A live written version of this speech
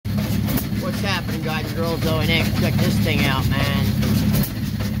on, guys and girls, though, and check this thing out, man.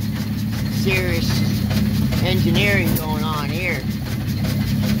 Serious engineering going on here.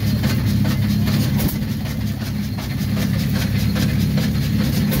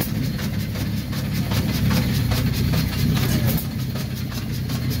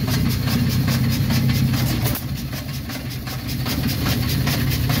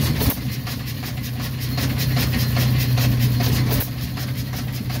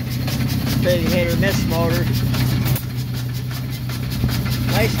 Big hit or miss motor.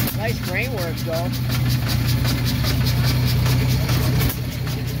 Nice framework though.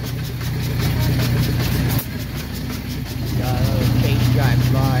 Got another case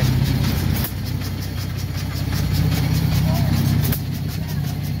driving by.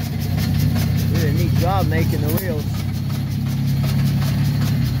 Did a neat job making the wheels.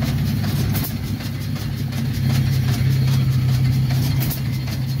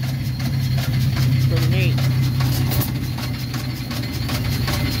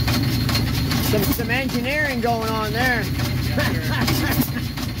 Some engineering going on there.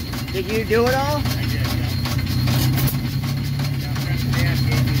 Did you do it all? I did, yeah.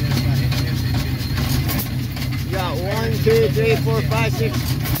 You got 1, 2, 3, 4, 5,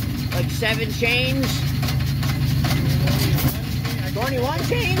 6, like 7 chains. 21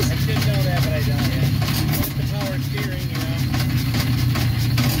 chains? I should know that, but I don't yet. The power steering, you know.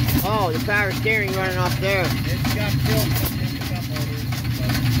 Oh, the power steering running off there. It's got tilt in the cup holders,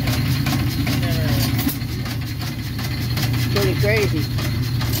 but never. Pretty crazy.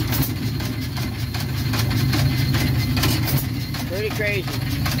 Pretty crazy.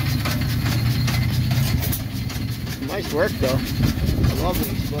 Nice work though. I love the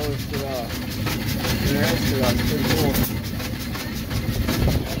exposed to It's pretty cool.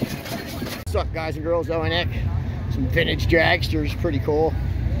 What's up, guys and girls? Owen Eck. Some vintage dragsters, pretty cool.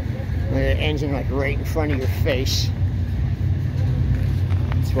 The engine like right in front of your face.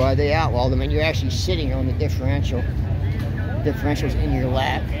 That's why they outlaw them, and you're actually sitting on the differential. Differential's in your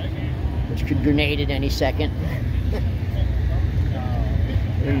lap, which could grenade at any second.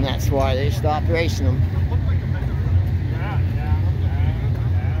 And that's why they stopped racing them.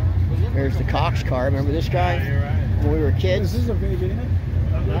 There's the Cox car. Remember this guy? When we were kids? This is a baby, isn't it?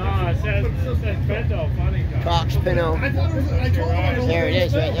 No, it says Pinto, funny car. Cox Pinto. There it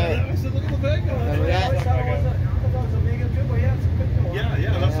is, right there. Remember that?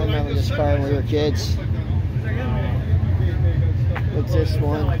 I remember this car when we were kids. What's this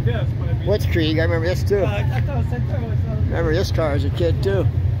one? What's Krieg? I remember this too. Remember this car as a kid too.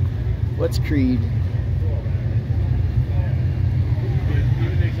 What's Creed?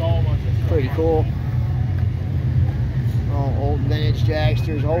 Pretty cool. Oh, old vintage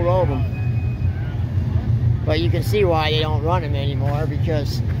dragsters, hold over them. But you can see why they don't run them anymore,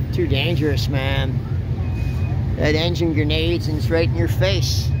 because too dangerous, man. That engine grenades and it's right in your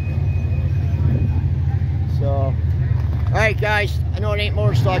face. So, alright guys, I know it ain't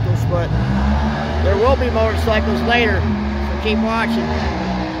motorcycles, but there will be motorcycles later, so keep watching.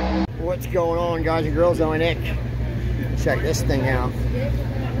 What's going on, guys and girls? Owen Eck. Check this thing out.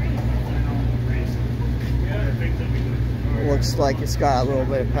 Looks like it's got a little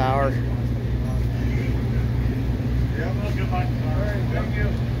bit of power.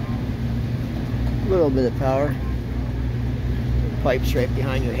 A little bit of power. Pipes right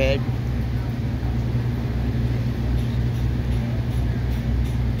behind your head.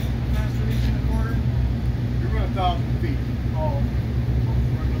 You're running 1,000 feet. Oh,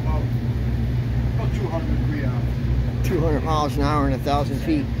 about 200 hours. 200 miles an hour and 1,000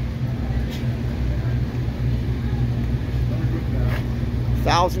 feet.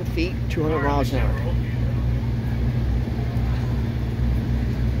 1,000 feet, 200 miles an hour.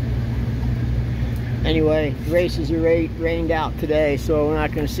 Anyway, races are rained out today, so we're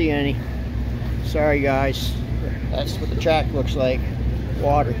not going to see any. Sorry guys, that's what the track looks like,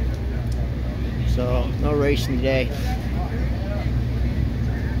 water. So no racing today.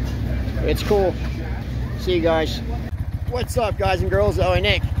 But it's cool. See you guys. What's up, guys and girls? Owen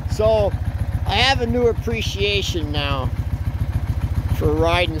Eck. So I have a new appreciation now for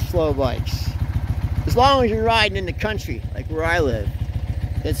riding slow bikes. As long as you're riding in the country, like where I live,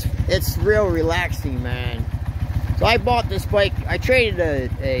 it's real relaxing, man. So I bought this bike. I traded a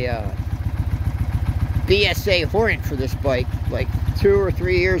BSA Hornet for this bike like 2 or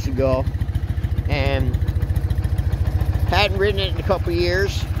 3 years ago, and hadn't ridden it in a couple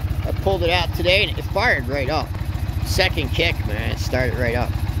years. I pulled it out today and it fired right up. Second kick, man, it started right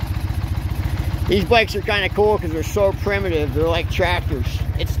up. These bikes are kind of cool because they're so primitive. They're like tractors.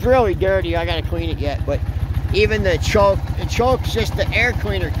 It's really dirty. I gotta clean it yet, but Even the choke's just the air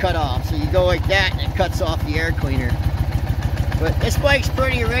cleaner cut off. So you go like that and it cuts off the air cleaner. But this bike's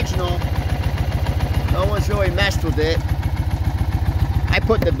pretty original. No one's really messed with it. I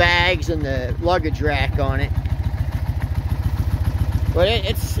put the bags and the luggage rack on it. But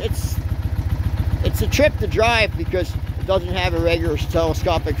it's a trip to drive because it doesn't have a regular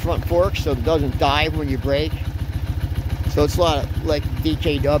telescopic front fork, so it doesn't dive when you brake. So it's a lot of like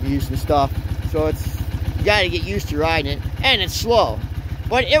DKWs and stuff. So you gotta get used to riding it, and it's slow.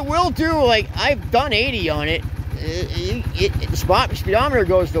 But it will do, like, I've done 80 on it. The speedometer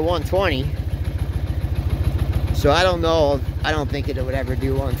goes to 120. So I don't know. I don't think it would ever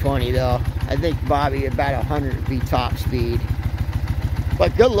do 120 though. I think Bobby about 100 would be top speed.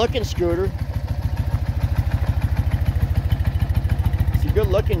 But good looking scooter. It's a good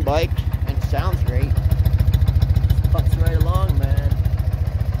looking bike and it sounds great. It puts right along, man.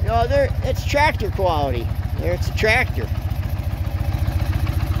 You know, it's tractor quality. It's a tractor.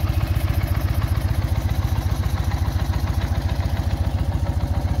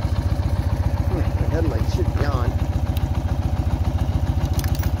 The headlights should be on.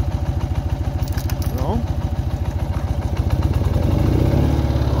 No?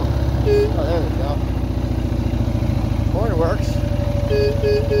 Oh, there we go. Horn works.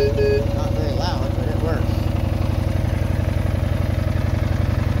 Not very loud, but it works.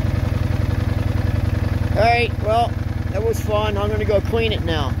 Alright, well, that was fun. I'm going to go clean it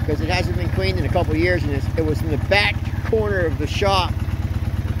now because it hasn't been cleaned in a couple of years, and it was in the back corner of the shop.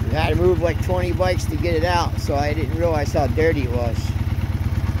 I had to move like 20 bikes to get it out, so I didn't realize how dirty it was.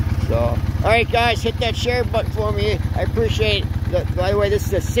 So, alright guys, hit that share button for me. I appreciate it. By the way, this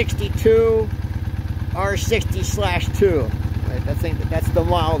is a 62 R60/2. I think that's the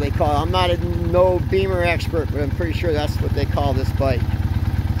model they call it. I'm not no Beamer expert, but I'm pretty sure that's what they call this bike.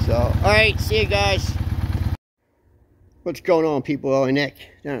 So, alright, see you guys. What's going on, people? Ellie Nick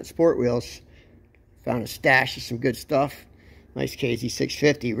down at Sport Wheels. Found a stash of some good stuff. Nice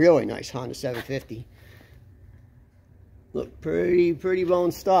KZ650, really nice Honda 750. Look, pretty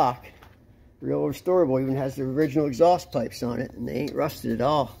bone stock. Real restorable, even has the original exhaust pipes on it, and they ain't rusted at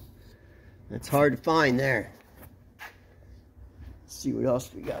all. That's hard to find there. Let's see what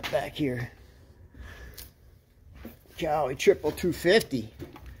else we got back here. Cowie Triple 250.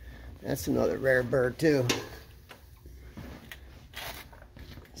 That's another rare bird too.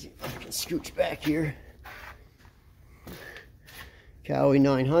 Let's see if I can scooch back here. Cowie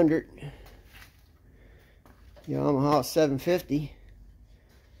 900. Yamaha 750.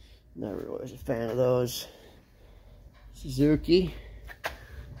 Never really was a fan of those. Suzuki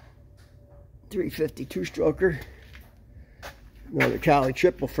 350 two-stroker. Another Cowie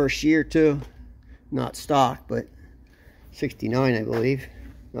Triple, first year too. Not stock, but 69 I believe.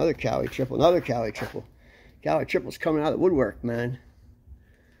 Another Cowie Triple, another Cowie Triple. Cowie Triple's coming out of the woodwork, man.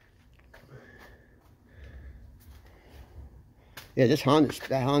 Yeah, that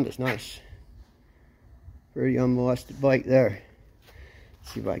Honda's nice. Pretty unmolested bike there.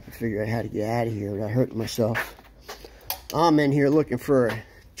 Let's see if I can figure out how to get out of here without hurting myself. I'm in here looking for a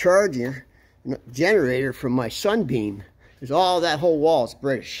charger, generator from my Sunbeam. There's all that whole wall is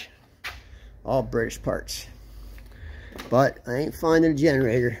British. All British parts. But I ain't finding a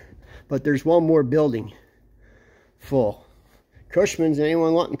generator. But there's one more building full. Cushman's,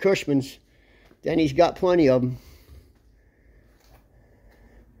 anyone wanting Cushman's? Denny's got plenty of them.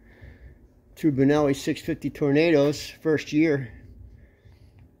 Two Benelli 650 Tornadoes, first year.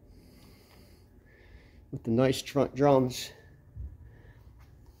 With the nice front drums.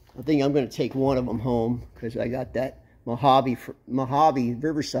 I think I'm going to take one of them home because I got that Mojave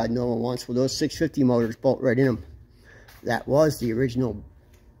Riverside Nova once with those 650 motors bolt right in them. That was the original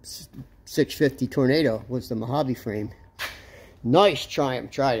 650 Tornado, was the Mojave frame. Nice Triumph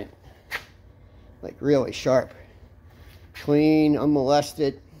Trident. Like really sharp. Clean,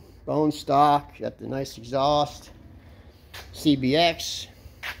 unmolested, bone stock, got the nice exhaust. CBX.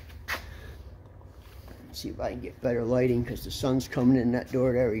 See if I can get better lighting because the sun's coming in that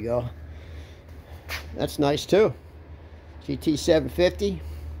door. There we go. That's nice too. GT 750.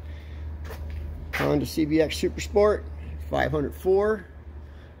 Honda CBX Super Sport 504.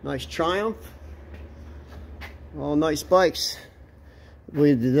 Nice Triumph. All nice bikes. I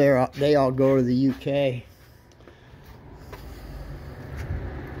believe they all go to the UK.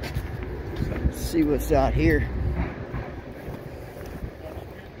 Let's see what's out here.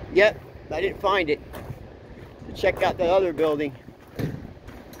 Yep, I didn't find it. Check out that other building.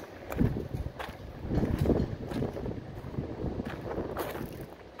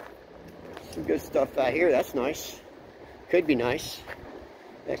 Some good stuff out here. That's nice. Could be nice.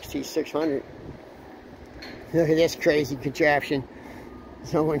 XT600. Look at this crazy contraption.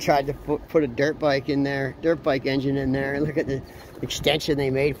 Someone tried to put a dirt bike in there, dirt bike engine in there. Look at the extension they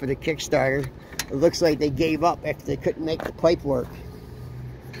made for the Kickstarter. It looks like they gave up after they couldn't make the pipe work.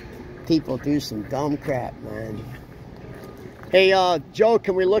 People do some dumb crap, man. Hey, Joe,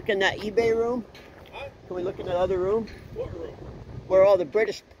 can we look in that eBay room? Huh? Can we look in that other room? What room? Where all the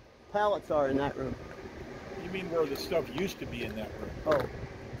British pallets are in that room. You mean where the stuff used to be in that room? Oh.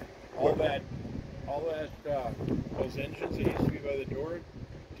 All that, those engines that used to be by the door,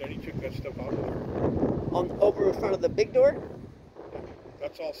 Denny took that stuff out of there. Over in front of the big door?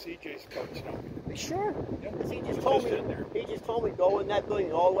 That's all CJ's parts now. You sure? Yep. 'Cause he It's just told just me. in there. He just told me go in that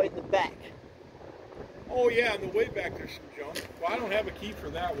building all the way to the back. Oh yeah, on the way back there's some junk. Well, I don't have a key for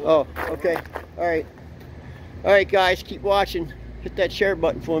that. Oh, okay. All right. All right, guys, keep watching. Hit that share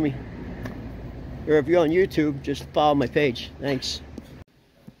button for me. Or if you're on YouTube, just follow my page. Thanks.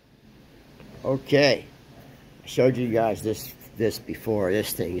 Okay. I showed you guys this before.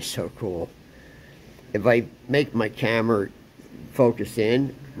 This thing is so cool. If I make my camera focus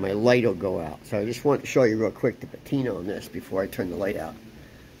in, my light will go out. So I just want to show you real quick the patina on this before I turn the light out,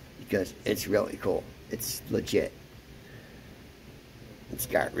 because it's really cool. It's legit. It's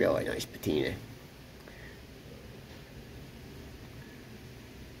got really nice patina.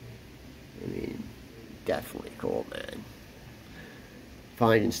 I mean, definitely cool, man.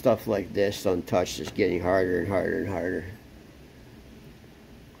 Finding stuff like this untouched is getting harder and harder and harder.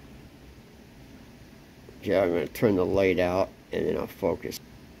 Okay, I'm going to turn the light out and then I'll focus.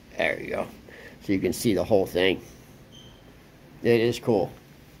 There you go. So you can see the whole thing. It is cool.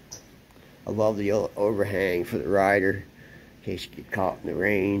 I love the overhang for the rider in case you get caught in the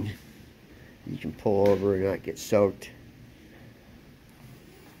rain. You can pull over and not get soaked.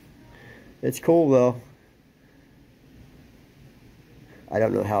 It's cool though. I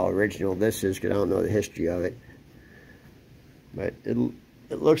don't know how original this is because I don't know the history of it. But it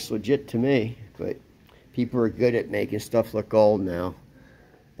looks legit to me. But people are good at making stuff look old now.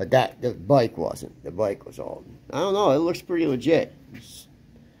 But the bike wasn't. The bike was old. I don't know. It looks pretty legit. It's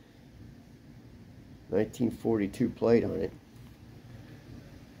 1942 plate on it.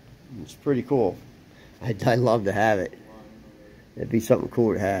 It's pretty cool. I'd love to have it. It'd be something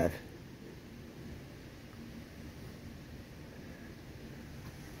cool to have.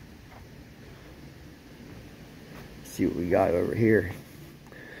 See what we got over here.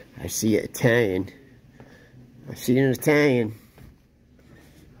 I see an Italian. I see an Italian.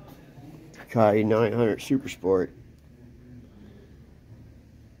 Ducati 900 Super Sport.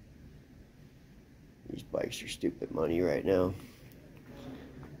 These bikes are stupid money right now.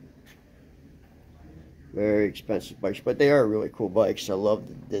 Very expensive bikes, but they are really cool bikes. I love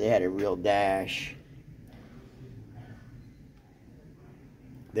that they had a real dash.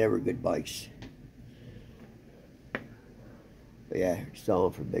 They were good bikes. But yeah,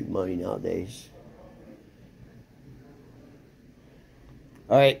 selling for big money nowadays.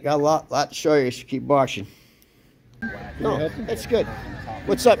 Alright, got a lot to show you, so keep watching. No, it's good.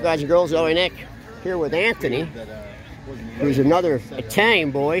 What's up, guys and girls? Zoe Nick here with Anthony, who's another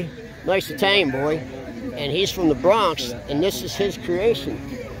Italian boy, nice Italian boy, and he's from the Bronx, and this is his creation.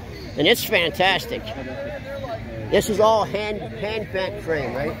 And it's fantastic. This is all hand bent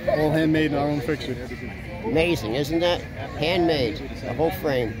frame, right? All handmade in our own fixture. Amazing, isn't that? Handmade, the whole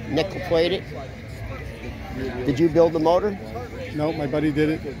frame. Nickel plated. Did you build the motor? No, my buddy did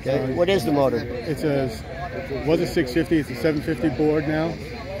it. Okay. What is the motor? It was a 650. It's a 750 board now.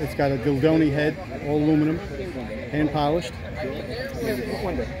 It's got a Gildoni head, all aluminum, hand polished.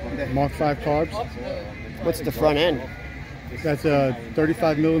 Mark 5 carbs. What's the front end? That's a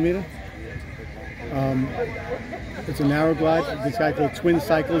 35 millimeter. It's a narrow glide. This guy called Twin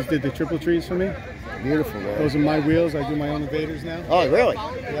Cycles did the triple trees for me. Beautiful, man. Those are my wheels. I do my own invaders now. Oh, really?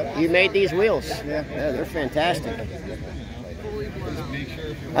 Yep. You made these wheels? Yeah. Yeah, they're fantastic.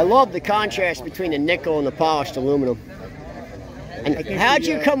 I love the contrast between the nickel and the polished aluminum. And how'd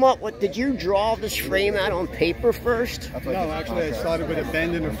you come up with, did you draw this frame out on paper first? No, actually I started with a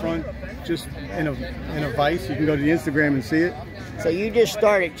bend in the front, just in a vise. You can go to the Instagram and see it. So you just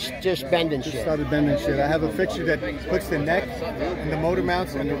started just bending Just shit. started bending shit. I have a fixture that puts the neck and the motor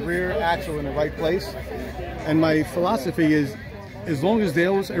mounts and the rear axle in the right place. And my philosophy is, as long as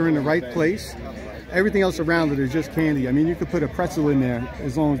those are in the right place, everything else around it is just candy. I mean, you could put a pretzel in there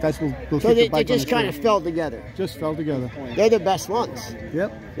as long as that's what will So keep the they bike just on the kind of trail. fell together. Just fell together. They're the best ones.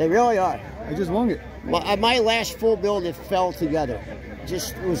 Yep. They really are. I just won it. Well, my last full build, it fell together.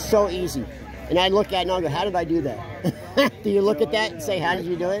 It was so easy. And I look at it and I'll go, how did I do that? Do you look at that and say, how did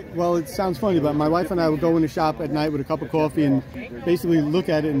you do it? Well, it sounds funny, but my wife and I would go in the shop at night with a cup of coffee and basically look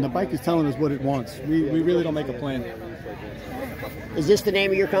at it, and the bike is telling us what it wants. We really don't make a plan. Is this the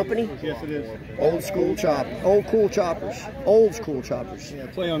name of your company? Yes, it is. Old School Chop. Old Cool Choppers. Old School Choppers. Yeah,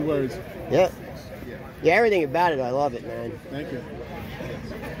 play on words. Yep. Yeah, everything about it, I love it, man. Thank you.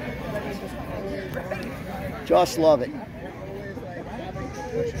 Just love it.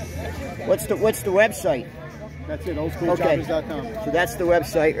 What's the website? That's it, oldschoolchoppers.com. So that's the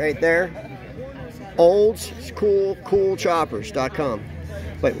website right there. Oldschoolchoppers.com.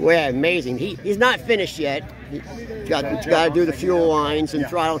 But yeah, amazing. He's not finished yet. He's got to do the fuel lines and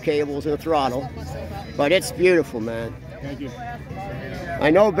throttle cables and a throttle. But it's beautiful, man. Thank you.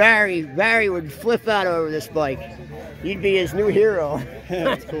 I know Barry would flip out over this bike. He'd be his new hero. Yeah,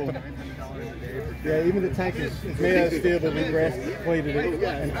 that's cool. Yeah, even the tank is made out of steel, but we brass plated it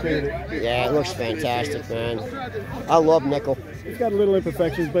and cleared it. Yeah, it looks fantastic, man. I love nickel. It's got little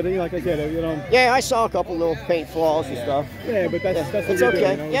imperfections, but like I said, you know. Yeah, I saw a couple little paint flaws and stuff. Yeah, but that's what it's we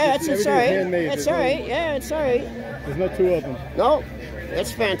okay. do, you know? Yeah, it's all right. Handmade. It's all right. Yeah, it's all right. There's no two of them. No,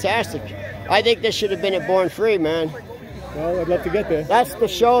 it's fantastic. I think this should have been at Born Free, man. Well, I'd love to get there. That's the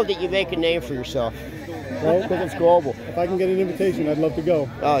show that you make a name for yourself. Well, because it's global. If I can get an invitation, I'd love to go.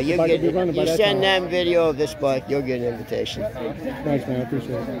 Oh, you send them video of this bike, you'll get an invitation. Thanks, man. I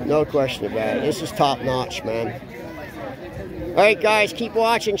appreciate it. No question about it. This is top notch, man. All right, guys, keep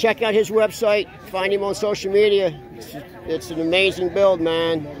watching. Check out his website. Find him on social media. It's an amazing build,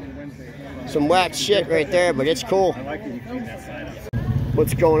 man. Some whack shit right there, but it's cool.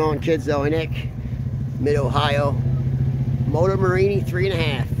 What's going on, kids? Zoe Nick, Mid-Ohio. Moto Morini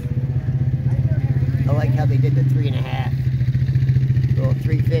 3.5. I like how they did the 3.5. Little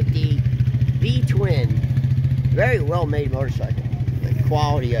 350 V-twin. Very well made motorcycle. Like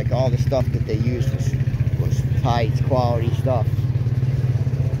quality, like all the stuff that they used was high quality stuff.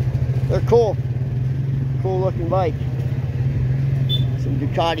 They're cool. Cool looking bike. Some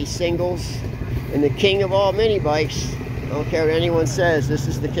Ducati singles. And the king of all mini bikes. I don't care what anyone says, this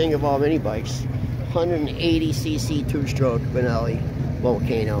is the king of all mini bikes. 180cc two-stroke Benelli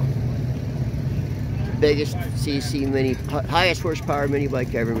Volcano. Biggest cc mini, highest horsepower mini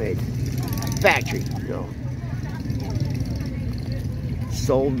bike ever made. Factory, no.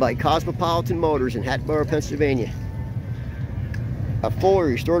 Sold by Cosmopolitan Motors in Hatboro, Pennsylvania. A full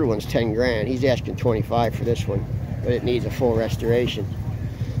restored one's 10 grand. He's asking 25 for this one, but it needs a full restoration.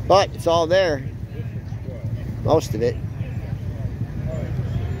 But it's all there, most of it.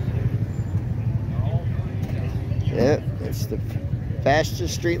 Yeah, it's the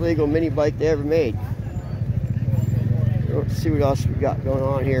fastest street legal mini bike they ever made. Let's see what else we got going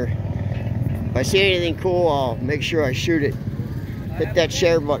on here. If I see anything cool, I'll make sure I shoot it. Hit that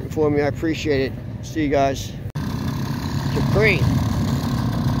share button for me, I appreciate it. See you guys. Capri.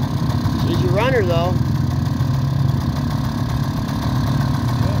 Easy runner though.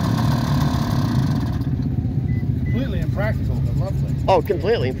 Completely impractical, but lovely. Oh,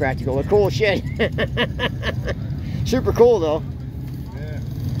 completely impractical. A cool shit. Super cool though. Yeah.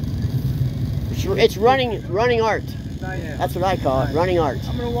 It's running art. Not yet. That's what I call it, running art.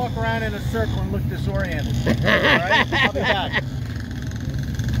 I'm gonna walk around in a circle and look disoriented. Alright? I'll be back.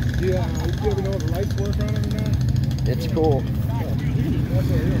 Do you ever know if the lights work on it or not? It's cool.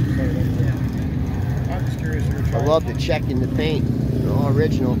 I'm just curious if you're I trying. love the check in the paint. All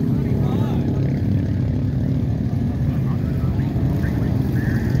original.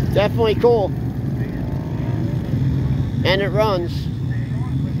 Definitely cool. And it runs.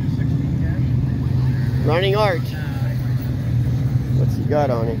 Running art. What's he got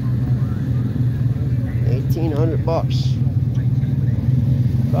on it? 1,800 bucks.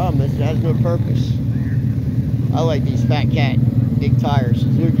 Problem is it has no purpose. I like these Fat Cat big tires,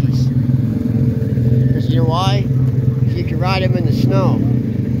 Suzuki's. Because you know why? Because you can ride them in the snow.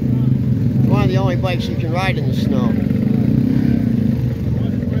 It's one of the only bikes you can ride in the snow.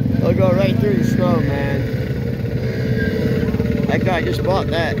 They'll go right through the snow, man. That guy just bought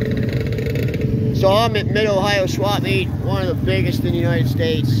that. So I'm at Mid-Ohio Swap Meet, one of the biggest in the United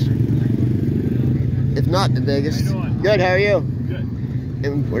States. If not the biggest. How you doing? Good, how are you? Good.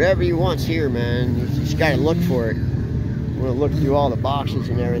 And whatever you want's here, man. You just gotta look for it. We'll look through all the boxes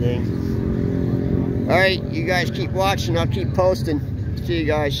and everything. Alright, you guys keep watching, I'll keep posting. See you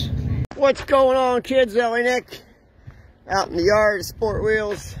guys. What's going on, kids? Ellie Nick. Out in the yard of Sport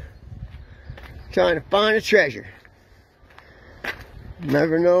Wheels. Trying to find a treasure.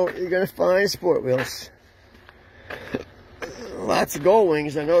 Never know what you're gonna find at Sport Wheels. Lots of gold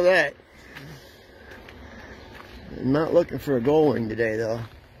wings, I know that. I'm not looking for a gold wing today though.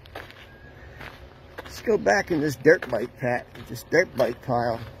 Let's go back in this dirt bike pile.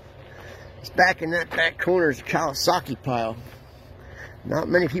 It's back in that back corner is a Kawasaki pile. Not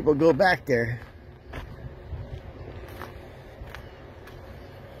many people go back there.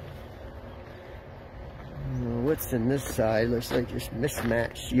 What's in this side? Looks like just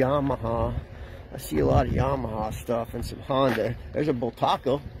mismatched Yamaha. I see a lot of Yamaha stuff and some Honda. There's a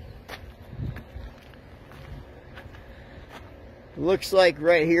Bultaco. Looks like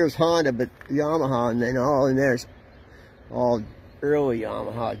right here is Honda, but Yamaha, and then all in there's all early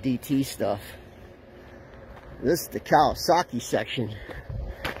Yamaha DT stuff. This is the Kawasaki section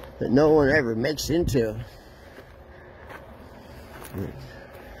that no one ever makes into.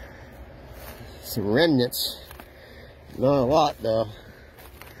 Some remnants. Not a lot though.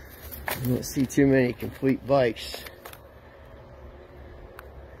 I don't see too many complete bikes.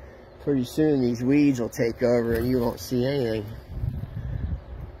 Pretty soon these weeds will take over and you won't see anything.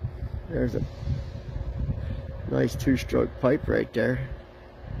 There's a nice two-stroke pipe right there.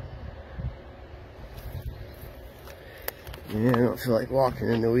 Yeah, I don't feel like walking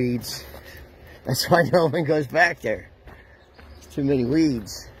in the weeds. That's why no one goes back there. There's too many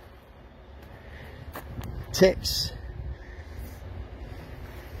weeds. Ticks.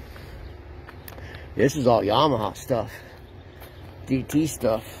 This is all Yamaha stuff. DT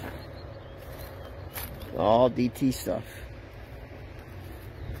stuff. All DT stuff.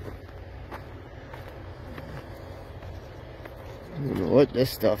 I don't know what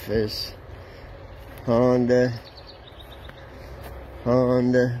this stuff is. Honda.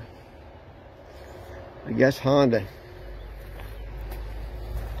 I guess Honda.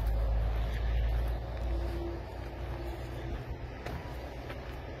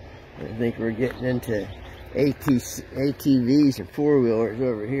 I think we're getting into ATVs and four-wheelers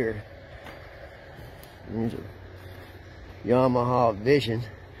over here. There's a Yamaha Vision.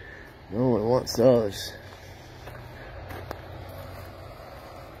 No one wants those.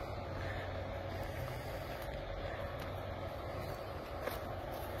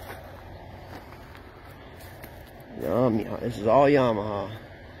 This is all Yamaha.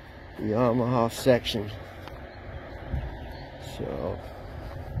 The Yamaha section. So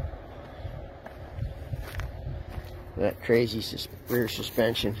that crazy rear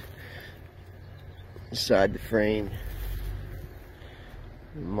suspension inside the frame.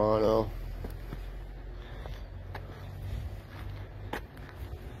 Mono.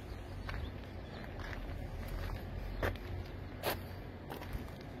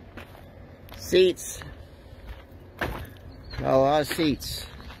 Seats. Got a lot of seats.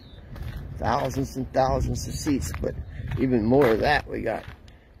 Thousands and thousands of seats, but even more of that, we got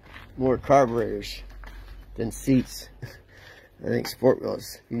more carburetors than seats. I think sport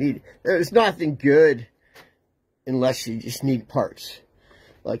wheels, there's nothing good unless you just need parts.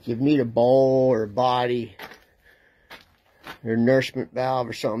 Like you need a bowl or a body or a nourishment valve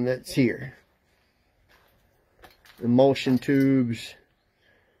or something that's here. Emulsion tubes.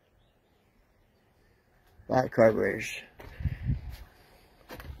 A lot of carburetors.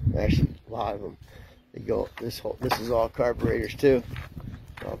 Actually, a lot of them. They go this is all carburetors too.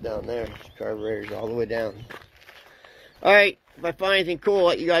 All down there, carburetors all the way down. All right, if I find anything cool, I'll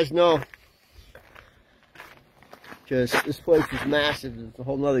let you guys know. Because this place is massive. There's a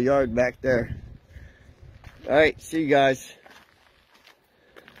whole nother yard back there. All right, see you guys.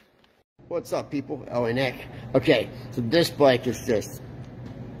 What's up, people? Oh, and Nick. Okay, so this bike is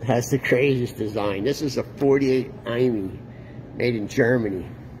has the craziest design. This is a 48 Aimi, made in Germany.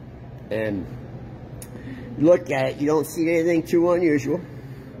 And you look at it, you don't see anything too unusual,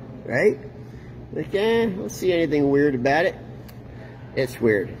 right? Like, I don't see anything weird about it. It's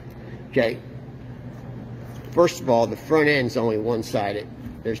weird. Okay. First of all, the front end's only one-sided.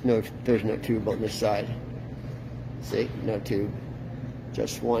 There's no tube on this side. See, no tube.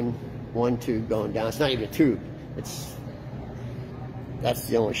 Just one tube going down. It's not even a tube. That's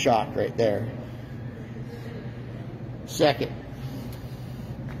the only shock right there. Second,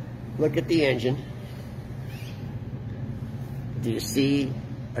 look at the engine. Do you see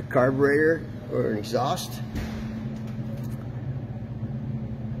a carburetor or an exhaust?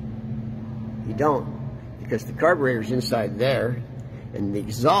 You don't, because the carburetor's inside there, and the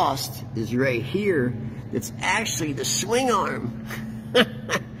exhaust is right here. It's actually the swing arm.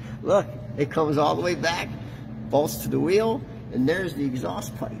 Look, it comes all the way back, bolts to the wheel, and there's the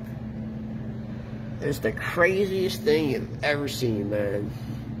exhaust pipe. It's the craziest thing you've ever seen, man.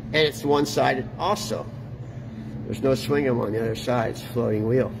 And it's one-sided also. There's no swing arm on the other side. It's a floating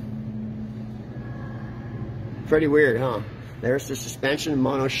wheel. Pretty weird, huh? There's the suspension,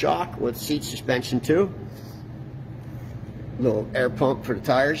 monoshock with seat suspension too. Little air pump for the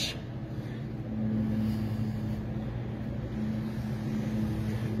tires.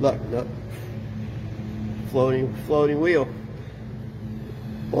 Look. Floating wheel.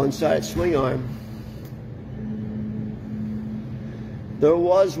 One-sided swing arm. There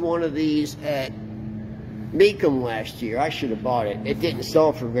was one of these at Mecum last year. I should have bought it. It didn't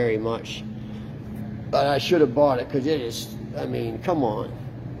sell for very much. But I should have bought it because it is, I mean, come on.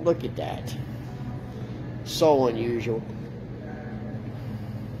 Look at that. So unusual.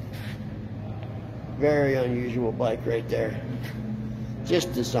 Very unusual bike right there.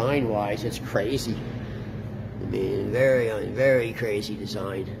 Just design-wise, it's crazy. I mean, very crazy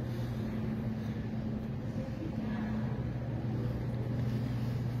design.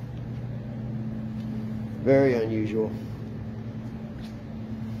 Very unusual.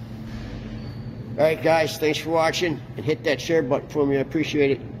 Alright guys, thanks for watching, and hit that share button for me, I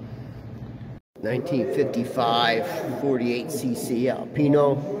appreciate it. 1955 48cc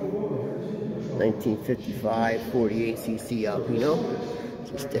Alpino. 1955 48cc Alpino.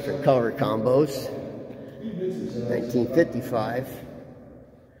 Just different color combos. 1955.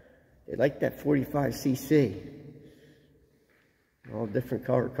 They like that 45cc. All different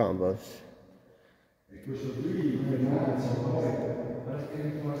color combos.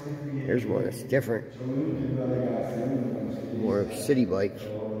 Here's one that's different. More of a city bike.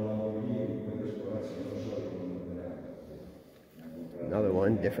 Another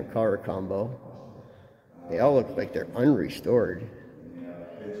one, different color combo. They all look like they're unrestored.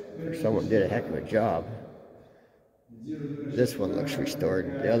 Or someone did a heck of a job. This one looks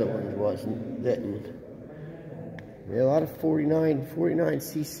restored. The other one didn't. Yeah, a lot of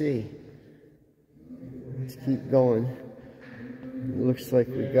 49cc. Let's keep going. It looks like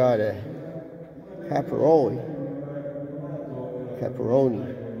we got a Caparoni.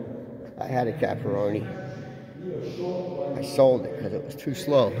 I had a Caparoni. I sold it because it was too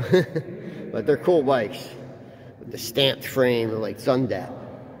slow. But they're cool bikes. With the stamped frame, they're like Zundap.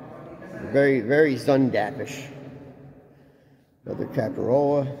 Very Zundap-ish. Another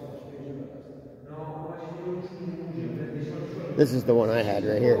Caparola. This is the one I had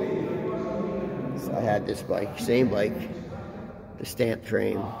right here. So I had this bike, same bike, the stamped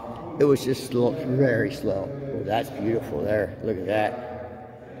frame. It was just very slow. Oh, that's beautiful there. Look at that.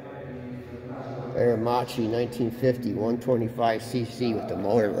 Aramachi 1950 125cc with the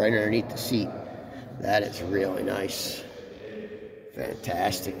motor right underneath the seat. That is really nice.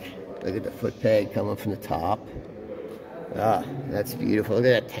 Fantastic. Look at the foot peg coming from the top. Ah, that's beautiful. Look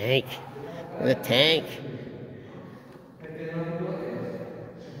at that tank. Look at that tank.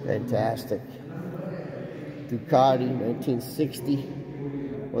 Fantastic. Ducati 1960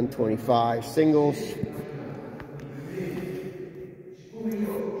 125 singles.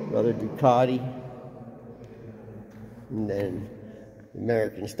 Another Ducati. And then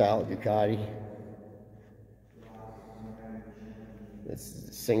American style Ducati. That's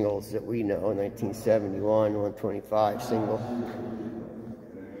the singles that we know. 1971 125 single.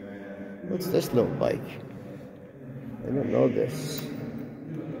 What's this little bike? I don't know this.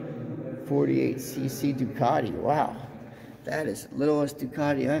 48cc Ducati. Wow. That is the littlest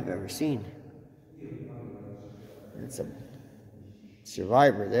Ducati I've ever seen. It's a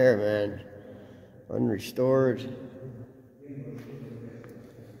survivor there, man. Unrestored.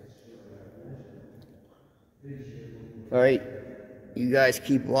 Alright, you guys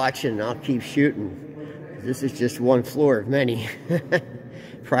keep watching and I'll keep shooting. This is just one floor of many.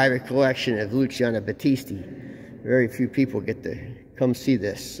 Private collection of Luciano Battisti. Very few people get to come see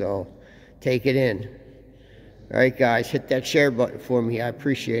this, so take it in. Alright guys, hit that share button for me, I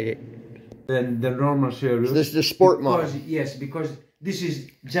appreciate it. The normal series. So this is the sport model. Yes, because this is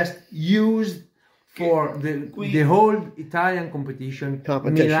just used for the whole Italian competition.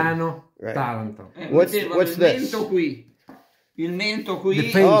 Milano, right. Taranto. What's this? Il mento qui. The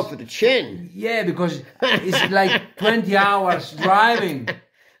face. Oh, for the chin. Yeah, because it's like 20 hours driving.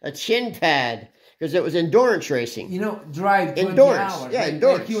 A chin pad, because it was endurance racing. You know, drive 20 endurance. hours. Yeah,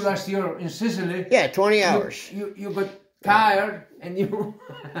 endurance. Like you last year in Sicily. Yeah, 20 hours. You got tired and you...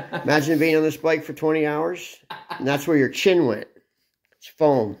 Imagine being on this bike for 20 hours. And that's where your chin went. It's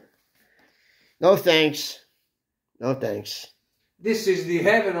foam. No thanks. No thanks. This is the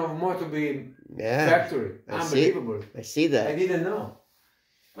heaven of Motobeam factory. Unbelievable. I see that. I didn't know.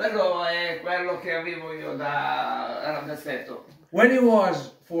 Quello è quello che avevo io da D'Aspetto. When he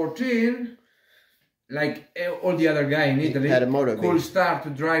was 14, like all the other guys in Italy, had a motorbike. could start to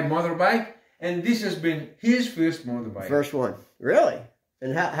drive motorbike, and this has been his first motorbike. First one. Really?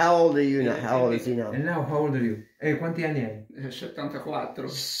 And how old are you now? How old is he now? And now, how old are you? Quanti anni hai? 74.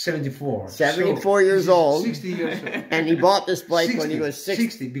 74. 74 years old. 60 years old. And he bought this bike 60, when he was 60.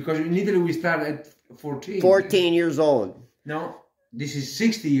 60, because in Italy we start at 14. 14 years old. No, This is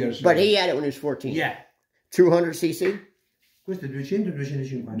 60 years old. But he had it when he was 14. Yeah. 200 cc? Questo è 200 o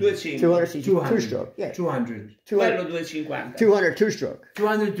 250? 250. 200 cc, 200. two-stroke. Yeah. 200. Quello 250. 200 two-stroke.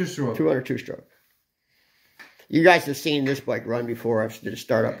 200 two-stroke. 200 two-stroke. You guys have seen this bike run before. I did a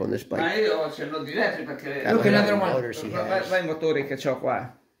startup on this Ma bike. io ce l'ho diversi perché... Look, another one. Motors he has. Vai i motori che ho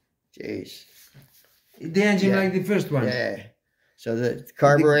qua. Jeez. The engine Yeah. like the first one. Yeah. So the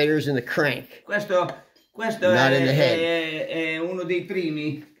carburetors and the crank. Questo Not in the head. è uno dei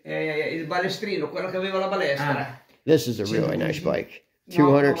primi, il balestrino, quello che aveva la balestra. Ah. This is a really nice bike.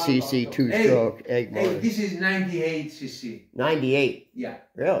 200 cc two-stroke egg motor. Hey, this is 98 cc. 98. Yeah,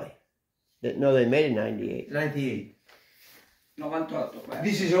 Really? Didn't know they made a 98. 98. 98 questo.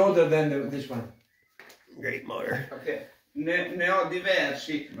 This is older than this one. Great motor. Perché ne ho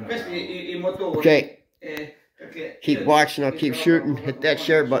diversi. Questi i motori. Okay. Perché Keep watching. I'll keep shooting. Hit that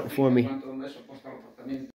share button for me.